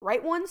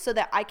write one so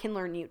that I can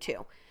learn you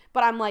too.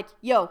 But I'm like,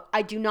 yo,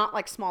 I do not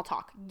like small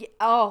talk.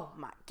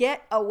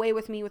 Get away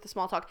with me with the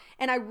small talk.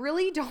 And I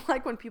really don't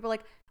like when people are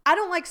like, I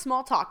don't like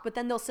small talk, but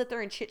then they'll sit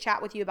there and chit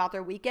chat with you about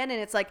their weekend. And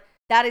it's like,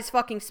 that is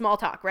fucking small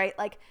talk, right?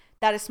 Like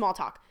that is small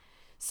talk.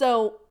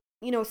 So,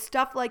 you know,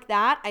 stuff like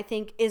that I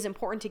think is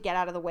important to get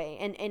out of the way.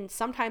 And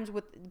sometimes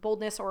with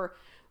boldness or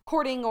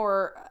courting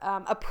or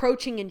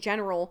approaching in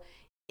general,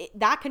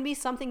 that can be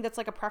something that's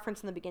like a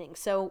preference in the beginning.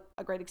 So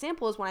a great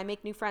example is when I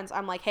make new friends,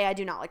 I'm like, hey, I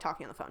do not like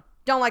talking on the phone.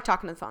 Don't like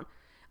talking on the phone.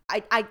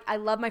 I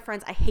love my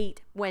friends. I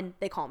hate when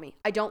they call me.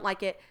 I don't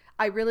like it.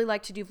 I really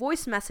like to do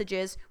voice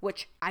messages,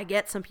 which I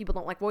get some people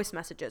don't like voice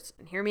messages,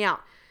 and hear me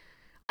out.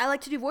 I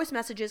like to do voice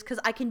messages because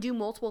I can do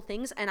multiple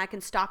things and I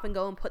can stop and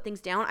go and put things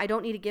down. I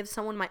don't need to give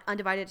someone my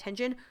undivided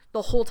attention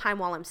the whole time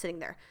while I'm sitting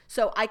there.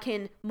 So I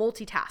can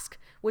multitask,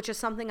 which is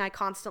something I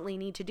constantly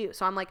need to do.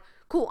 So I'm like,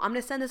 cool, I'm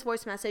going to send this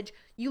voice message.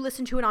 You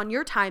listen to it on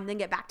your time, then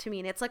get back to me.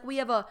 And it's like we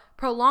have a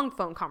prolonged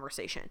phone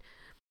conversation.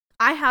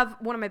 I have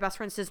one of my best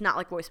friends does not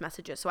like voice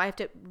messages. So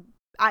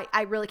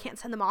I really can't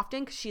send them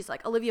often because she's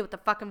like, Olivia, with the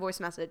fucking voice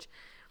message.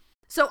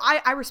 So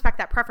I respect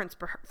that preference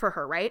for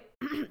her, right?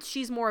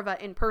 She's more of an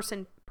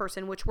in-person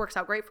person, which works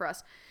out great for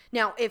us.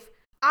 Now, if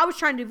I was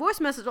trying to do voice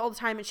message all the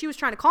time and she was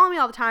trying to call me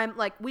all the time,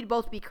 like we'd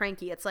both be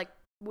cranky. It's like,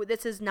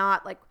 this is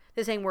not like,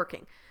 this ain't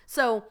working.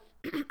 So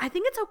I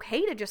think it's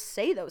okay to just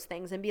say those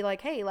things and be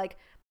like, hey, like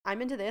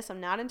I'm into this,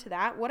 I'm not into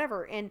that,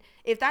 whatever. And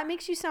if that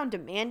makes you sound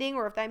demanding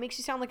or if that makes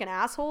you sound like an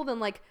asshole, then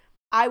like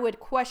I would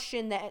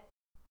question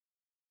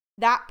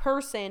that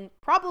person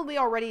probably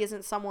already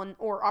isn't someone,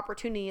 or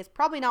opportunity is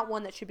probably not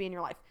one that should be in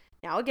your life.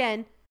 Now,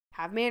 again,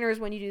 have manners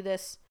when you do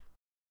this.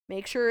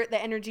 Make sure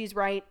the energy's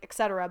right,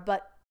 etc.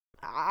 But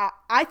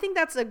I think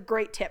that's a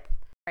great tip.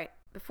 All right,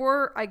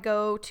 before I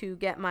go to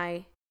get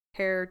my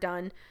hair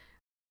done,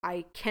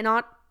 I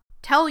cannot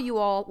tell you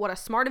all what a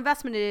smart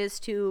investment it is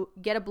to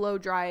get a blow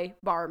dry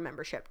bar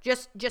membership.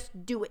 Just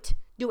do it.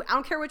 Do it. I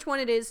don't care which one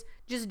it is.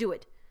 Just do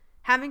it.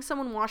 Having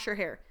someone wash your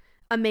hair.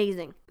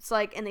 Amazing. It's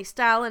like, and they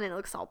style it and it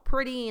looks all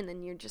pretty, and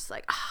then you're just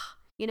like,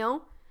 you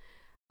know?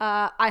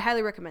 I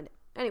highly recommend it.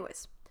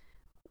 Anyways,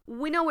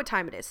 we know what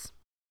time it is.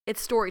 It's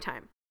story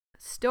time.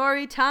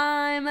 Story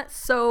time.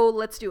 So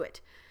let's do it.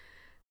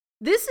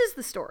 This is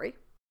the story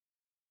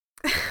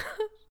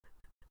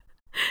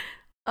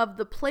of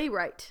the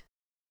Playwright.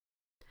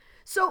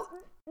 So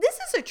this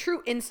is a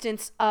true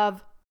instance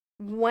of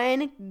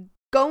when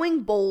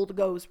going bold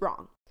goes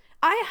wrong.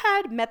 I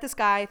had met this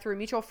guy through a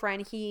mutual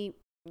friend. He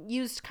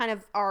used kind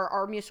of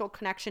our mutual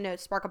connection to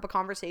spark up a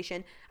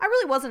conversation. I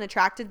really wasn't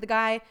attracted to the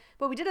guy,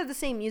 but we did have the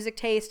same music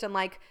taste, and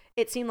like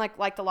it seemed like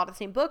liked a lot of the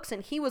same books,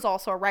 and he was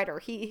also a writer.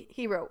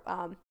 He wrote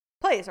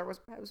plays, or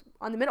I was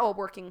on the middle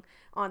working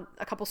on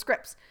a couple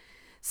scripts.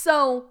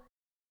 So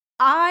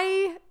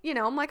I'm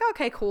like,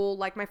 okay, cool.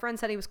 Like my friend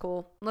said he was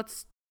cool.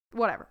 Let's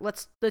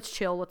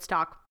chill, let's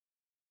talk.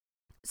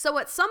 So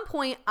at some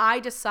point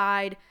I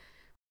decide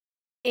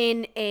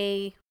in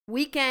a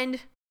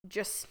weekend,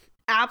 just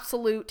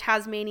absolute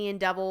Tasmanian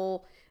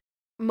devil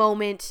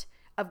moment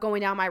of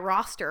going down my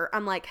roster,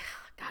 I'm like,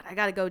 God, I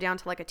gotta go down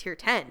to like a tier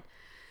 10.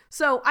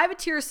 So I have a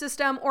tier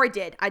system, or I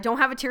did. I don't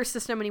have a tier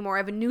system anymore. I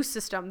have a new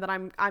system that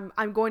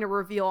I'm going to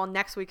reveal on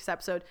next week's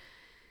episode.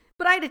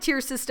 But I had a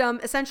tier system.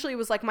 Essentially, it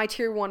was like my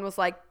tier 1 was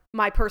like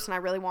my person I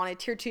really wanted.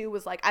 Tier 2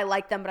 was like I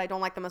like them, but I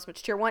don't like them as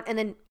much. Tier 1, and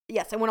then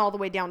yes, I went all the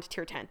way down to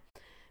tier 10.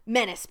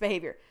 Menace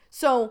behavior.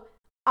 So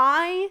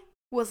I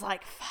was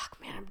like, fuck,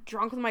 man, I'm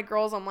drunk with my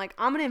girls. I'm like,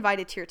 I'm going to invite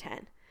a tier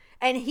 10.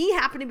 And he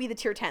happened to be the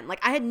tier 10. Like,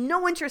 I had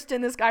no interest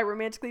in this guy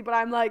romantically, but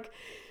I'm like,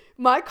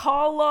 my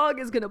call log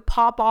is going to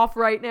pop off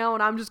right now,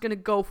 and I'm just going to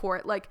go for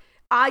it. Like,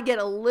 I get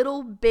a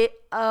little bit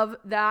of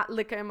that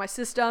liquor in my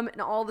system,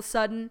 and all of a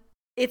sudden,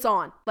 it's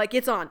on. Like,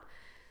 it's on.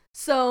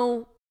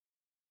 So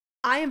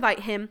I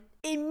invite him.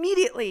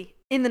 Immediately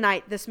in the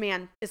night, this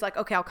man is like,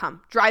 okay, I'll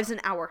come. Drives an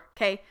hour,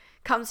 okay?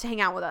 Comes to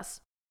hang out with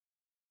us.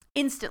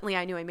 Instantly,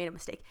 I knew I made a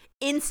mistake.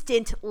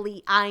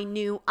 Instantly, I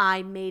knew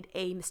I made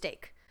a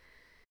mistake.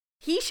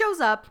 He shows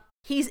up.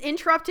 He's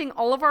interrupting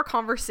all of our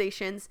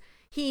conversations.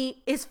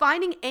 He is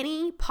finding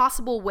any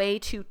possible way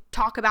to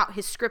talk about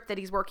his script that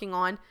he's working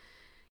on.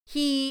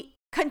 He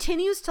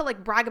continues to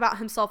like brag about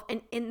himself.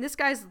 And this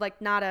guy's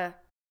like not a,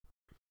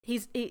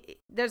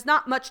 there's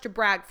not much to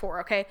brag for,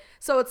 okay?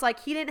 So it's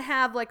like he didn't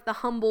have like the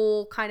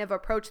humble kind of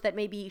approach that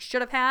maybe he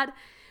should have had,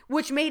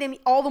 which made him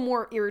all the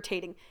more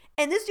irritating.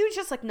 And this dude's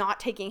just like not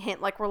taking a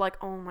hint. Like we're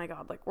like, oh my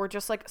God, like we're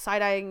just like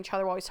side-eyeing each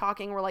other while he's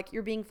talking. We're like,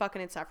 you're being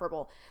fucking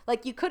insufferable.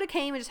 Like you could have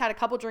came and just had a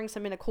couple drinks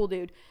and been a cool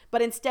dude,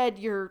 but instead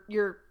you're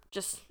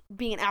just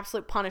being an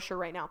absolute punisher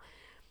right now.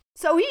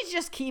 So he's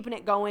just keeping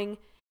it going.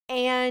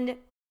 And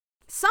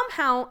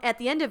somehow at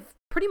the end of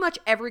pretty much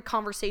every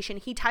conversation,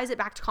 he ties it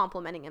back to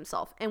complimenting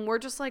himself. And we're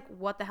just like,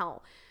 what the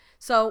hell?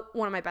 So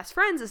one of my best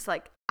friends is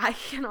like, I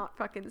cannot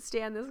fucking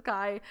stand this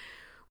guy.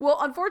 Well,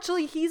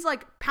 unfortunately, he's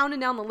like pounding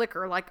down the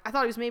liquor. Like I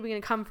thought he was maybe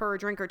going to come for a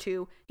drink or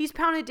two. He's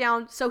pounded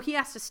down, so he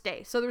has to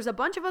stay. So there's a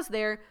bunch of us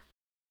there.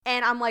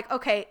 And I'm like,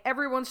 okay,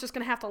 everyone's just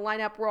going to have to line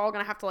up. We're all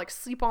going to have to like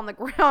sleep on the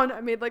ground. I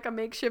made like a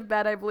makeshift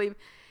bed, I believe.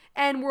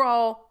 And we're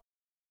all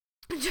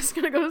just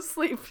going to go to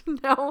sleep.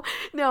 No,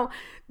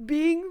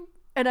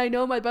 and I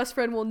know my best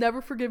friend will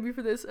never forgive me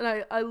for this.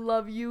 And I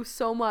love you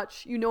so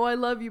much. You know I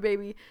love you,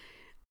 baby.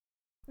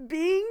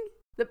 Being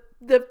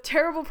the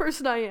terrible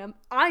person I am,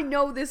 I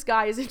know this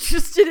guy is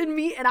interested in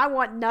me and I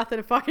want nothing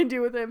to fucking do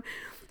with him.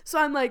 So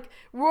I'm like,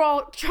 we're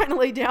all trying to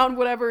lay down,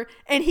 whatever.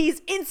 And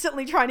he's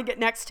instantly trying to get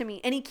next to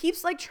me. And he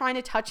keeps like trying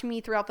to touch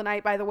me throughout the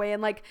night, by the way.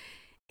 And like,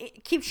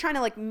 it keeps trying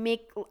to like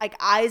make like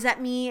eyes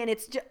at me. And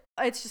it's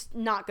just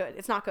not good.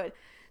 It's not good.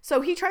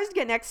 So he tries to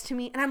get next to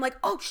me and I'm like,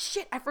 oh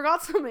shit, I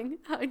forgot something.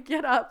 I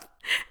get up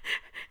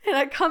and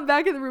I come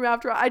back in the room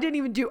after. I think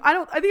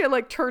I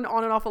like turned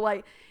on and off a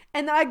light.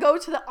 And then I go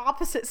to the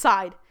opposite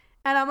side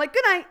and I'm like,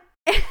 good night.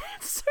 And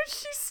so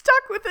she's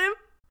stuck with him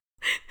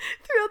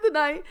throughout the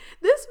night.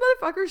 This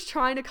motherfucker's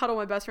trying to cuddle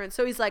my best friend.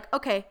 So he's like,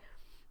 okay,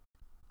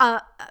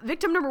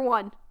 victim number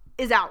 1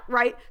 is out,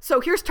 right? So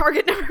here's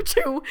target number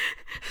 2.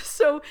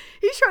 So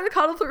he's trying to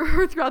cuddle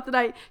her throughout the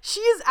night.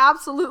 She is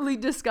absolutely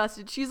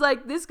disgusted. She's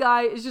like, this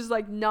guy is just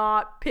like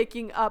not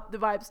picking up the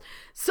vibes.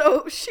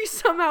 So she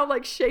somehow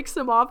like shakes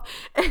him off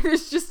and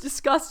is just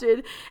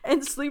disgusted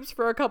and sleeps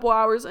for a couple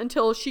hours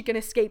until she can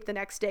escape the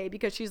next day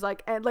because she's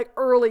like at like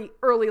early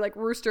like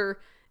rooster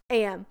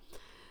AM.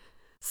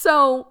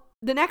 So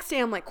the next day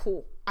I'm like,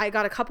 cool. I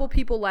got a couple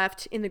people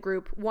left in the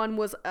group. One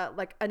was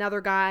like another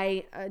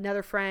guy,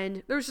 another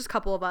friend. There was just a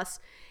couple of us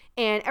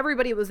and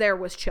everybody was there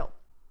was chill.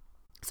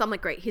 So I'm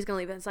like, great. He's going to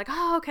leave. And it's like,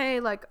 oh,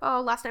 okay. Like,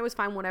 oh, last night was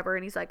fine, whatever.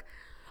 And he's like,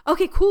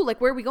 okay, cool. Like,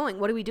 where are we going?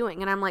 What are we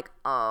doing? And I'm like,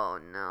 oh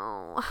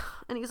no.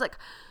 And he's like,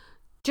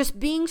 just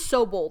being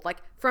so bold, like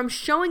from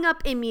showing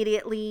up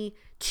immediately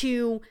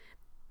to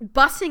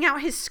busting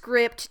out his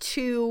script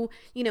to,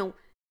 you know,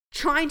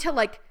 trying to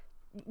like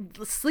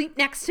sleep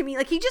next to me.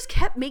 Like he just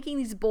kept making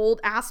these bold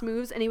ass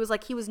moves and he was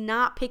like, he was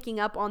not picking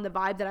up on the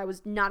vibe that I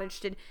was not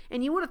interested.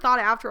 And you would have thought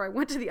after I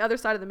went to the other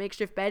side of the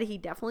makeshift bed, he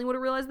definitely would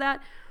have realized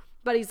that.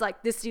 But he's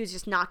like, this dude's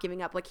just not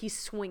giving up. Like he's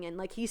swinging,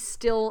 like he's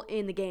still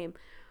in the game.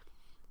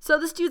 So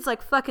this dude's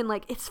like fucking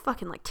like, it's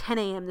fucking like 10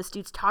 a.m. This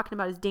dude's talking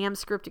about his damn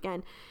script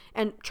again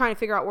and trying to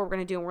figure out what we're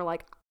going to do. And we're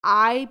like,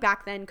 I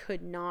back then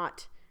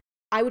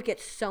I would get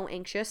so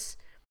anxious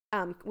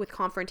with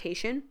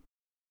confrontation.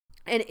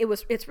 And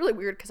it's really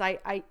weird because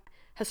I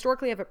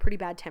historically have a pretty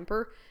bad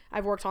temper.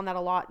 I've worked on that a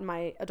lot in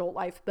my adult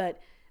life, but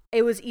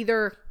it was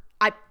either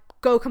I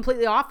go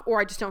completely off or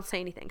I just don't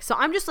say anything. So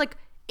I'm just like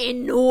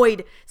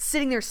annoyed,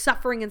 sitting there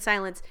suffering in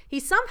silence.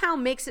 He somehow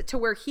makes it to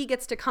where he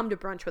gets to come to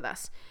brunch with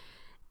us.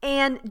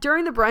 And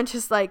during the brunch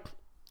is like,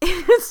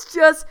 it's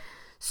just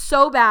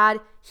so bad.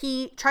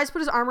 He tries to put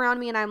his arm around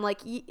me and I'm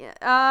like,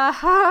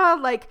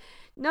 like,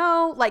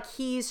 no, like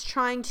he's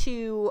trying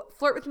to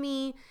flirt with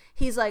me.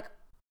 He's like,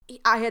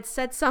 I had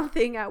said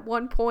something at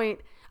one point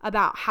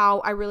about how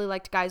I really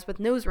liked guys with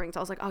nose rings. I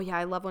was like, oh yeah,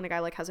 I love when a guy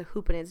like has a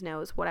hoop in his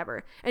nose,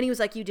 whatever. And he was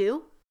like, you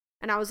do?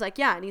 And I was like,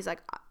 yeah. And he's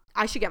like,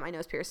 I should get my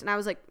nose pierced. And I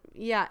was like,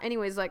 yeah.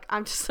 Anyways, like,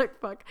 I'm just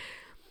like, fuck.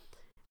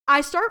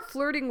 I start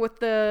flirting with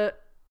the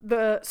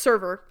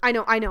server. I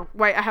know.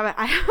 Right. I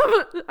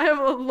have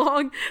a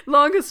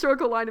long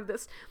historical line of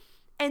this.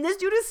 And this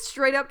dude is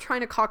straight up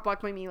trying to cock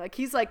block my knee. Like,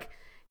 he's like,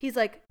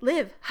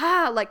 Liv,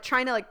 like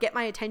trying to like get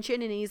my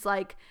attention. And he's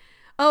like,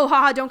 oh,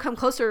 haha, don't come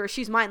closer,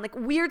 she's mine. Like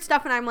weird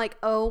stuff. And I'm like,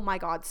 oh my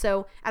God.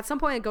 So at some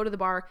point I go to the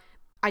bar,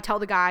 I tell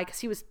the guy,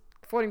 because he was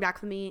flirting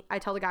back with me. I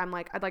tell the guy, I'm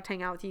like, I'd like to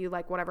hang out with you,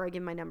 like whatever. I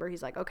give him my number.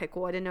 He's like, okay,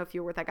 cool. I didn't know if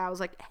you were with that guy. I was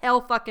like, hell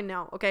fucking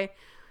no. Okay.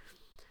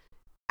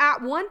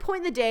 At one point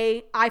in the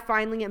day, I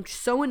finally am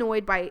so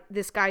annoyed by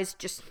this guy's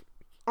just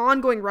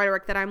ongoing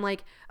rhetoric that I'm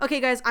like, okay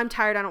guys, I'm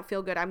tired. I don't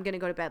feel good. I'm going to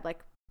go to bed.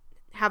 Like,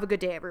 have a good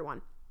day,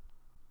 everyone.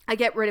 I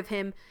get rid of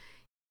him.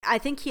 I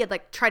think he had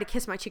like tried to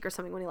kiss my cheek or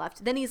something when he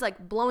left. Then he's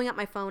like blowing up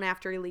my phone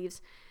after he leaves.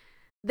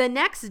 The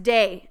next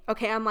day,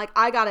 okay, I'm like,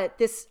 I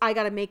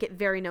gotta make it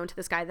very known to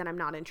this guy that I'm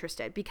not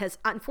interested, because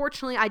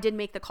unfortunately I did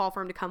make the call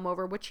for him to come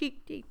over, which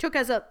he took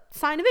as a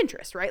sign of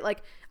interest, right?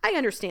 Like, I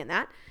understand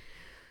that.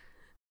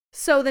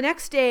 So the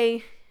next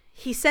day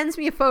he sends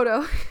me a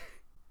photo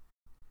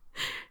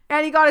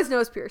and he got his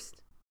nose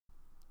pierced.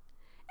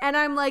 And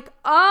I'm like,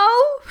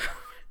 oh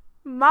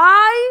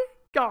my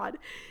God.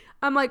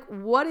 I'm like,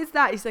 what is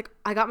that? He's like,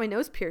 I got my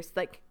nose pierced.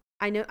 Like,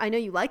 I know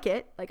you like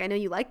it. Like, I know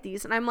you like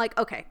these. And I'm like,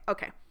 okay.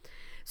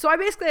 So I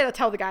basically had to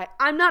tell the guy,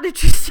 I'm not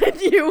interested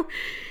in you.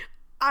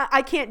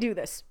 I can't do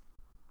this.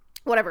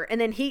 Whatever. And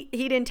then he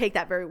didn't take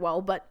that very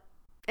well, but,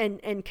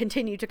 and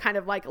continue to kind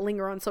of like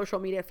linger on social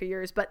media for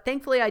years. But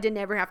thankfully I didn't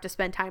ever have to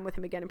spend time with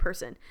him again in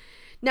person.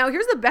 Now,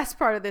 here's the best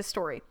part of this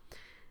story.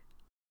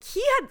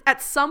 He had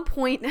at some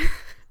point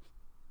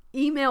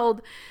emailed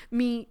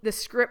me the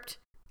script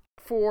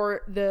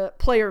for the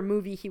player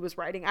movie he was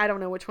writing. I don't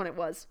know which one it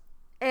was.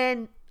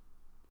 And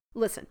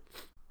listen,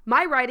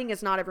 my writing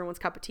is not everyone's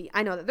cup of tea.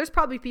 I know that there's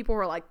probably people who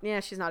are like, yeah,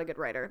 she's not a good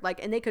writer.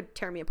 Like, and they could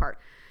tear me apart.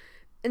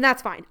 And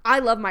that's fine. I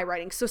love my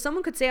writing. So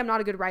someone could say I'm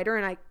not a good writer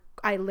and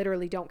I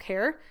literally don't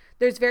care.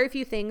 There's very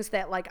few things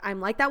that like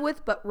I'm like that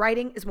with, but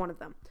writing is one of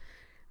them.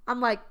 I'm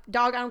like,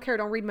 dog, I don't care.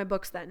 Don't read my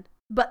books then.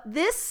 But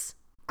this,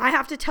 I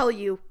have to tell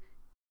you,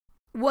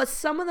 was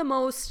some of the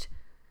most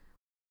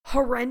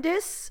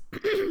horrendous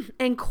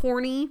and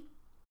corny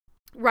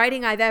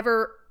writing I've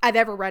ever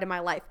read in my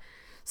life.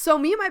 So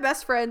me and my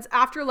best friends,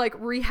 after like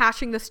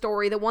rehashing the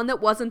story, the one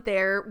that wasn't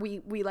there,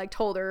 we like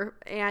told her,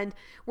 and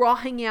we're all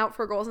hanging out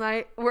for girls'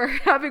 night. We're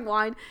having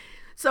wine.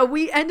 So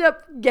we end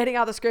up getting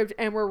out the script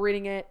and we're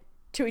reading it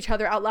to each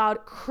other out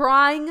loud,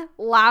 crying,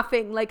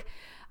 laughing. Like,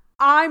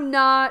 I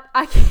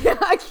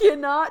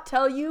cannot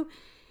tell you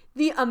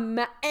the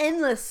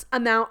endless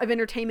amount of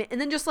entertainment. And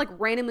then just like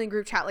randomly in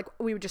group chat, like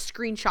we would just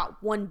screenshot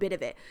one bit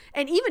of it.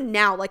 And even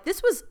now, like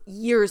this was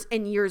years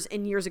and years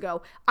and years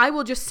ago, I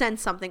will just send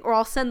something, or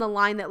I'll send the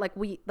line that like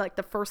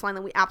the first line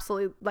that we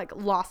absolutely like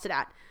lost it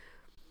at.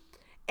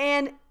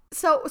 And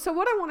so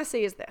what I want to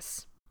say is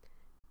this.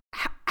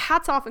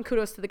 Hats off and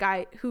kudos to the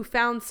guy who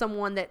found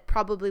someone that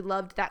probably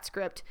loved that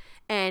script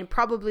and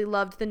probably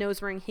loved the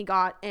nose ring he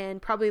got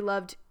and probably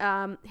loved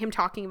him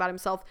talking about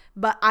himself.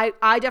 But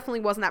I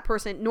definitely wasn't that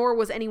person, nor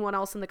was anyone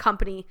else in the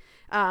company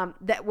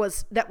that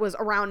was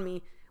around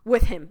me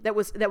with him that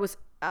was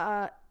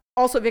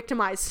also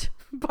victimized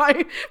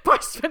by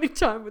spending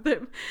time with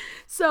him.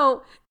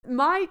 So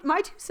my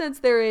 2 cents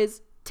there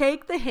is,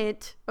 take the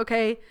hint,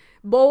 okay?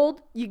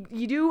 Bold,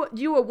 you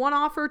do a 1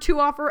 offer, 2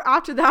 offer.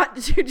 After that,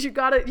 dude, you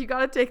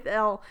gotta take the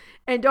L,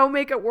 and don't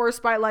make it worse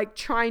by like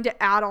trying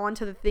to add on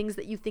to the things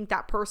that you think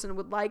that person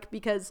would like,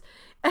 because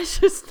it's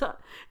just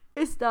not,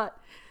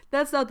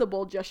 that's not the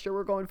bold gesture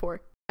we're going for.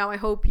 Now, I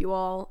hope you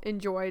all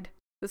enjoyed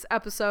this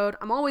episode.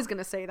 I'm always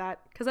gonna say that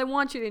because I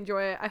want you to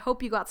enjoy it. I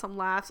hope you got some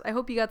laughs. I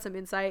hope you got some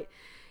insight,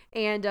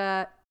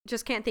 and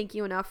just can't thank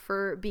you enough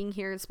for being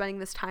here and spending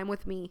this time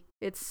with me.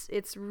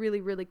 It's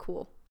really, really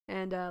cool.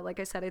 And like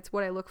I said, it's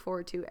what I look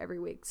forward to every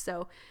week.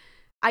 So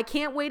I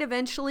can't wait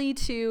eventually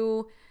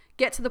to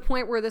get to the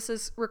point where this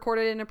is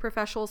recorded in a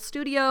professional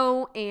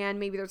studio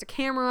and maybe there's a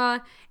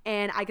camera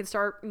and I can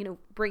start,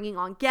 bringing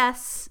on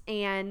guests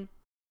and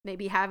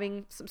maybe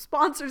having some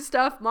sponsored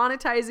stuff,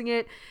 monetizing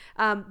it.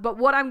 But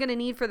what I'm going to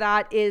need for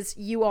that is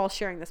you all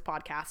sharing this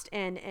podcast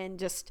and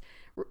just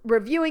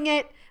reviewing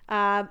it,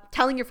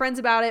 telling your friends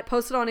about it,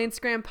 post it on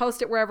Instagram,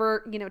 post it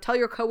wherever, tell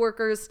your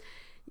coworkers.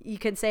 You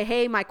can say,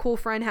 hey, my cool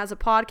friend has a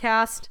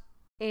podcast,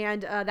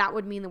 and that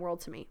would mean the world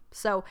to me.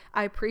 So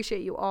I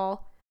appreciate you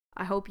all.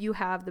 I hope you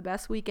have the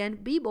best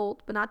weekend. Be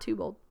bold, but not too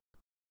bold.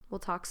 We'll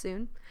talk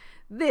soon.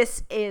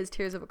 This is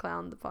Tears of a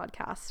Clown, the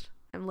podcast.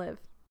 I'm Liv.